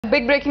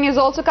big breaking news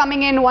also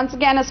coming in once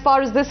again as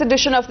far as this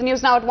edition of the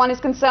News Now at 1 is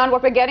concerned.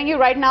 What we're getting you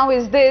right now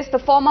is this: the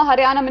former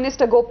Haryana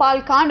Minister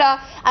Gopal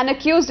Kanda and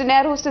accused in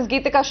air hostess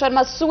Geetika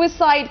Sharma's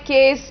suicide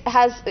case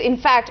has in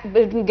fact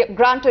been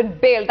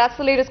granted bail. That's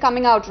the latest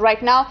coming out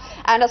right now.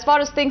 And as far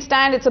as things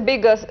stand, it's a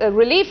big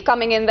relief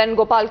coming in then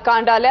Gopal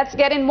Kanda. Let's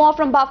get in more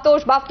from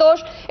Bhavtosh.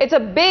 Bhavtosh, it's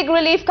a big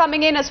relief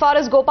coming in as far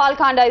as Gopal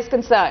Kanda is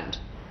concerned.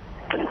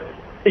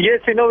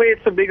 Yes, in a way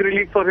it's a big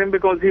relief for him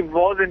because he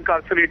was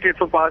incarcerated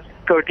for past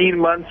 13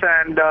 months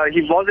and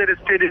he was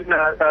arrested in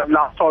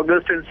last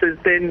August, and since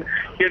then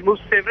he had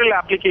moved several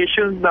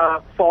applications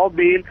for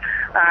bail,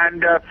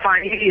 and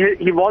finally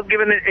he was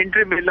given an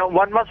interim bail. Now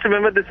one must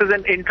remember this is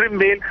an interim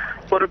bail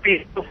for a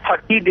period of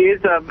 30 days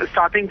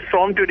starting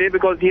from today,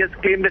 because he has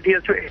claimed that he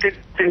has to attend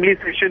assembly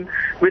session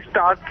which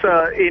starts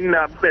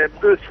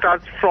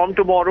starts from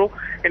tomorrow.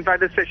 In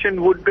fact, the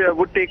session would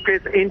take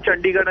place in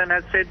Chandigarh, and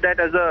has said that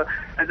as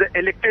an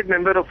elected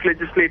member of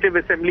Legislative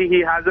Assembly,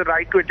 he has a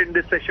right to attend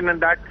this session, and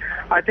that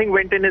I think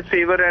went in his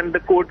favor, and the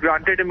court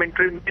granted him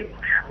interim bail.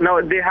 Now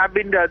he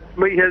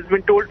has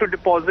been told to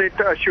deposit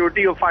a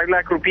surety of 5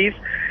 lakh rupees.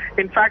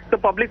 In fact, the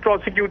public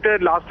prosecutor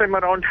last time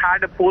around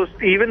had opposed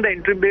even the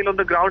interim bail on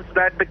the grounds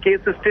that the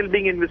case is still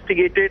being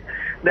investigated,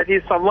 that he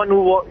is someone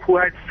who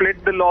had fled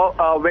the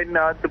law when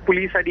the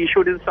police had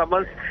issued his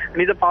summons,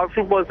 and he's a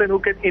powerful person who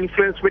can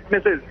influence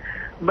witnesses.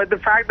 But the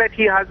fact that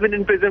he has been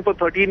in prison for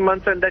 13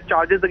 months and that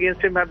charges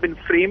against him have been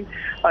framed,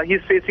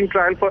 he's facing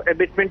trial for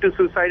abetment to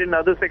suicide and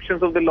other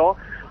sections of the law.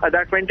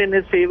 That went in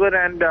his favor,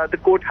 and the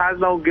court has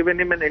now given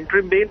him an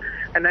interim bail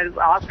and has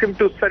asked him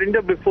to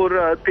surrender before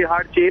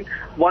Tihar jail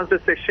once the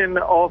session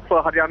of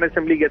Haryana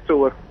Assembly gets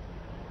over.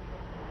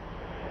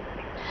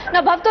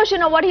 Now,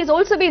 Bhavtosh, what he's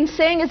also been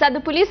saying is that the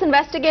police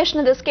investigation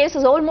in this case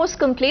is almost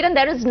complete and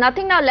there is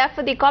nothing now left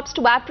for the cops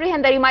to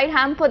apprehend that he might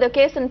hamper the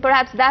case, and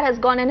perhaps that has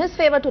gone in his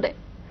favor today.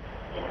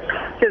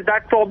 Yes,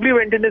 that probably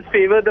went in his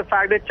favor. The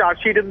fact that charge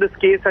sheet in this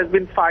case has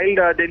been filed,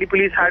 Delhi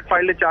police had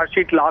filed a charge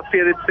sheet last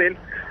year itself,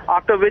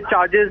 after which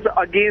charges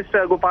against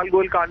Gopal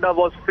Kanda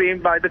was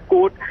framed by the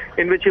court,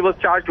 in which he was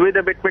charged with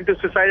abetment to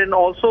suicide, and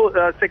also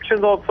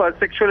sections of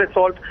sexual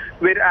assault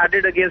were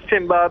added against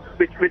him,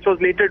 which was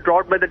later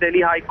dropped by the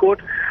Delhi High Court.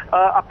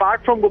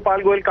 Apart from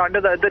Gopal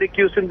Kanda, the other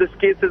accused in this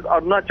case is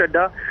Aruna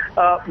Chadha.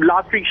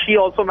 Last week, she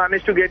also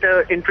managed to get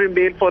an interim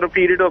bail for a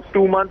period of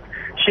 2 months.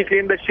 She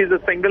claimed that she's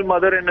a single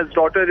mother and his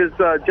daughter is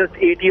just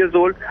 8 years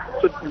old.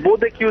 So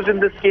both accused in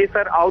this case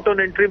are out on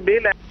interim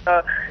bail,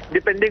 and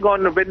depending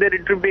on when their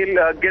interim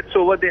bail gets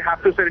over, they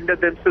have to surrender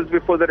themselves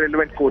before the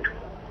relevant court.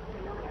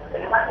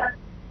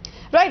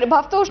 Right,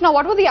 Bhavtosh, now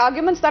what were the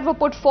arguments that were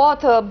put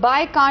forth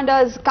by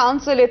Kanda's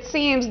counsel? It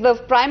seems the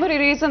primary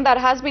reason that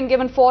has been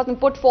given forth and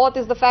put forth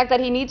is the fact that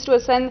he needs to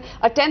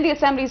attend the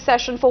assembly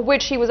session for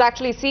which he was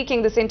actually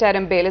seeking this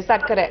interim bail. Is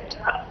that correct?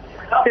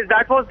 Yes,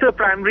 that was the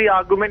primary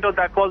argument, or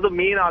that was the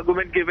main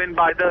argument given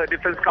by the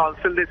defense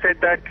counsel. They said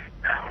that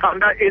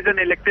Kanda is an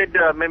elected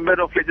member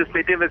of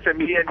Legislative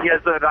Assembly and he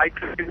has the right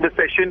to attend the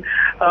session.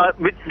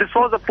 This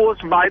was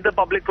opposed by the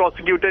public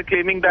prosecutor,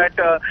 claiming that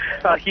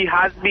he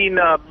has been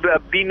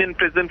in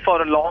prison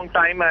for a long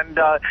time, and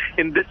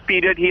in this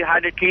period he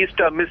had at least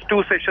missed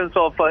 2 sessions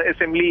of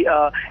Assembly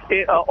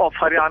of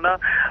Haryana.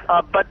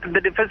 But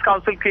the defense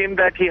counsel claimed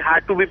that he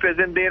had to be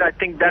present there. I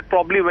think that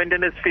probably went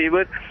in his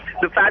favor.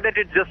 The fact that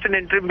it's just an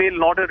interim bail,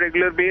 not a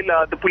regular bail,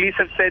 the police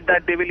have said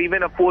that they will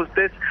even oppose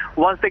this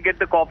once they get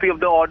the copy of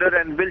the order,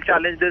 and will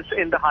challenge this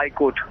in the High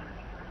Court.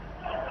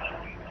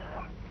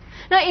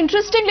 Now,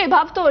 interestingly,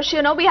 Bhavtosh,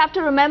 we have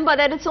to remember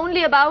that it's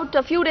only about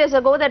a few days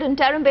ago that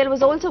interim bail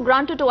was also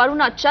granted to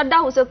Aruna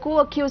Chadha, who's a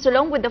co-accused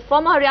along with the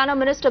former Haryana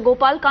Minister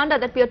Gopal Kanda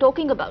that we are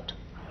talking about.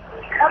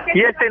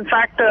 Yes, in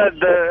fact,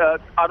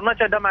 Aruna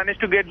Chadha managed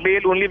to get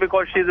bail only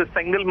because she is a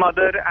single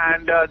mother,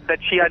 and that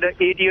she had an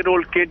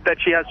 8-year-old kid that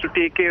she has to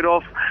take care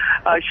of.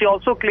 She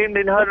also claimed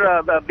in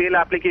her bail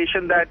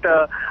application that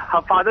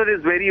her father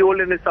is very old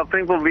and is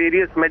suffering from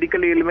various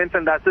medical ailments,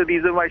 and that's the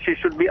reason why she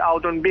should be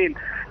out on bail.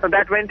 Now,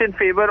 that went in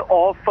favor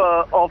of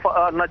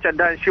Aruna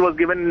Chadha, and she was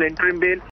given an interim bail.